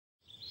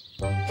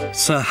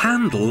Sir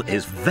Handel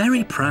is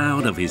very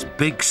proud of his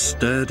big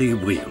sturdy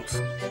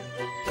wheels.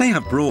 They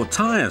have broad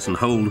tyres and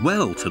hold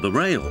well to the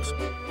rails,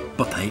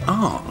 but they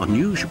are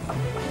unusual.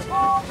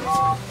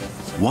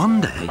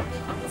 One day,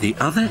 the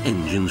other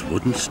engines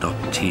wouldn't stop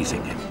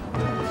teasing him.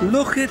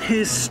 "Look at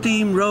his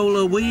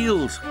steamroller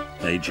wheels,"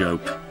 they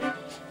joked.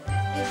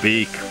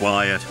 "Be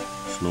quiet,"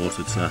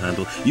 snorted Sir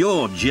Handel.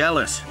 "You're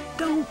jealous."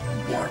 "Don't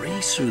worry,"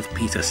 soothed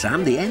Peter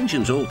Sam. "The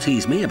engines all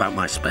tease me about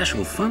my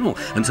special funnel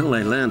until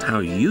they learned how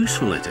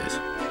useful it is."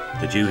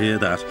 "Did you hear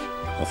that?"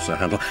 off Sir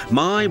Handel.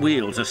 "My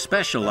wheels are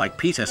special like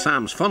Peter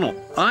Sam's funnel.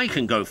 I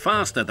can go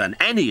faster than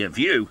any of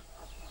you."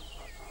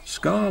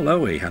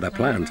 Skarloey had a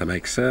plan to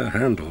make Sir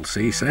Handel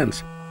see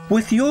sense.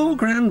 "With your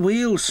grand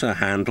wheels, Sir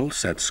Handel,"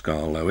 said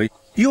Skarloey,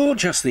 "you're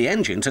just the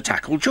engine to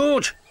tackle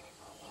George."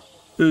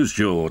 "Who's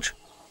George?"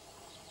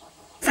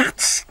 "That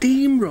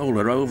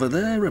steamroller over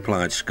there,"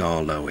 replied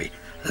Skarloey.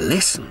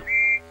 "Listen."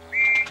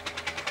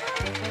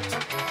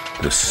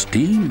 The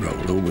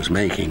steamroller was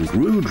making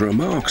rude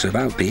remarks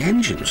about the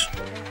engines.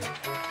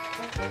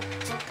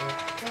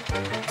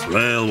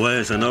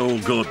 "Railways are no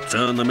good,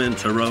 turn them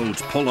into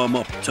roads. Pull them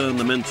up, turn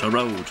them into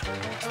roads.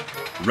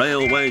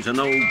 Railways are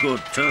no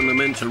good, turn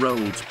them into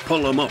roads.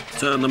 Pull them up,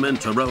 turn them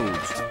into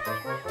roads."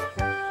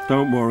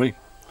 "Don't worry,"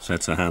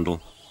 said Sir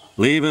Handel.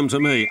 "Leave him to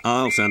me,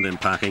 I'll send him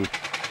packing.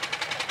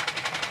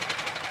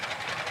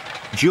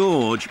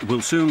 George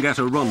will soon get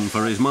a run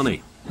for his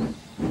money."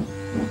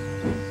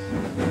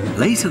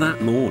 Later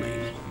that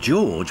morning,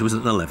 George was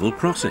at the level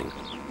crossing.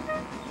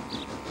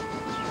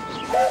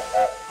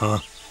 "Huh,"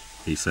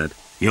 he said.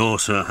 "You're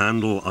Sir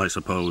Handel, I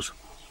suppose."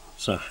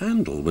 Sir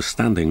Handel was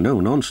standing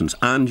no nonsense.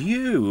 "And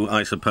you,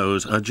 I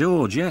suppose, are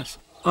George, yes.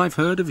 I've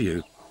heard of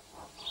you."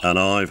 "And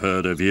I've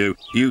heard of you.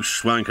 You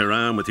swank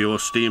around with your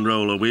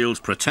steamroller wheels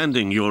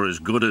pretending you're as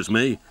good as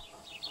me."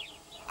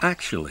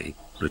 "Actually,"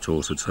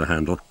 retorted Sir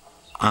Handel,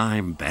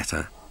 "I'm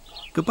better.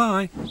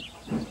 Goodbye."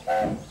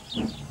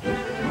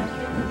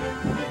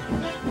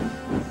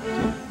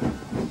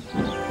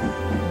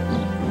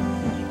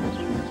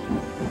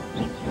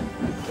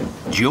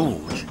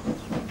 George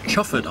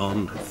chuffered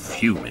on,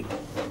 fuming.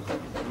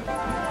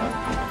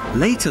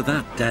 Later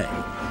that day,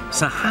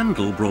 Sir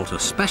Handel brought a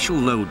special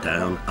load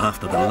down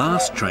after the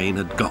last train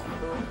had gone.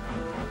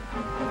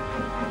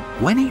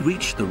 When he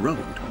reached the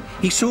road,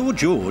 he saw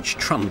George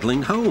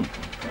trundling home.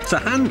 Sir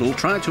Handel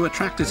tried to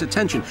attract his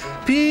attention.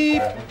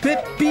 "Beep, beep,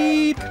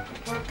 beep."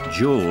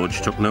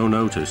 George took no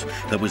notice.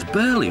 There was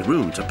barely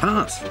room to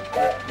pass.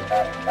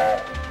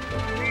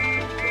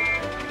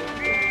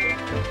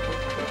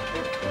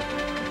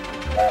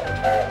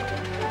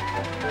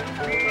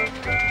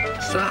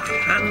 Sir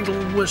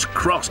Handel was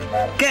cross.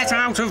 "Get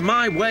out of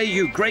my way,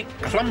 you great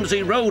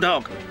clumsy road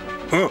hog!"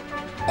 "Huh,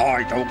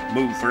 I don't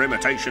move for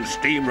imitation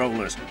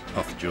steamrollers,"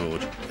 puffed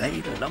George.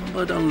 They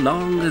lumbered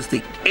along as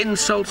the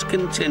insults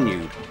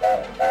continued.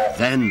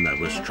 Then there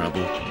was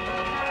trouble.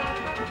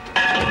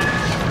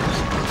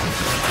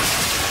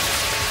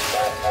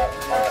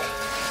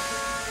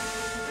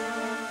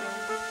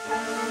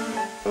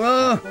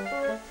 "Ah!"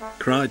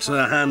 cried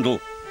Sir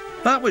Handel.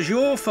 "That was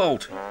your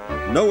fault."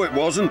 "No, it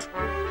wasn't.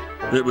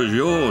 It was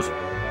yours."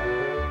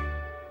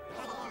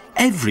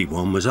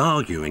 Everyone was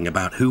arguing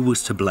about who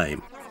was to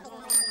blame.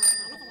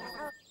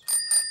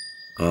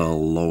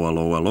 "Hello,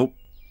 hello, hello,"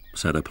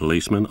 said a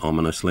policeman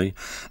ominously.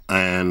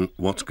 "And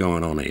what's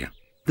going on here?"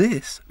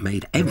 This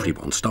made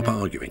everyone stop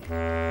arguing.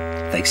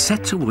 They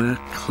set to work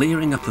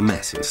clearing up the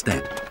mess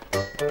instead.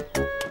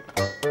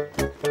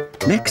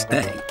 Next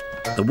day,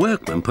 the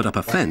workmen put up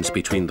a fence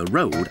between the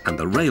road and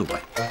the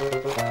railway.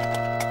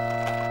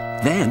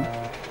 Then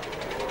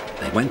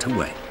they went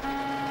away,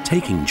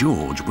 taking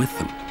George with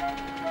them.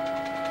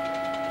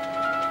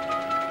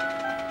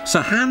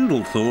 Sir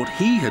Handel thought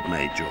he had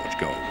made George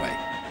go away.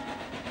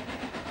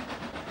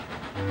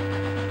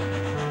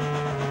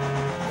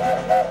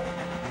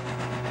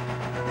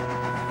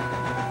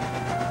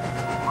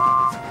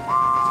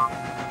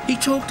 He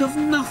talked of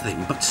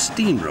nothing but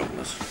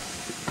steamrollers.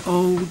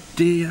 "Oh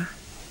dear,"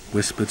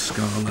 whispered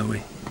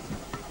Skarloey.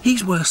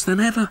 "He's worse than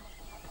ever.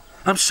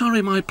 I'm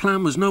sorry my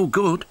plan was no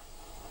good."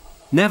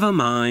 "Never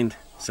mind,"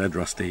 said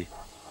Rusty.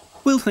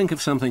 "We'll think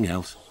of something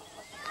else."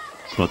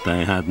 But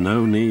they had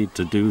no need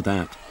to do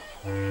that.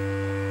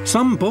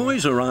 Some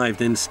boys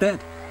arrived instead.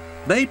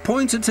 They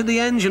pointed to the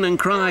engine and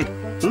cried,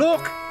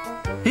 "Look,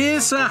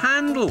 here's Sir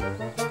Handel.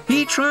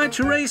 He tried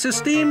to race a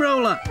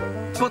steamroller,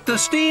 but the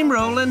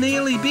steamroller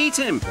nearly beat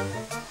him."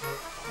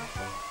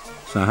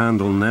 Sir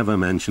Handel never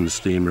mentioned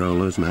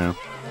steamrollers now.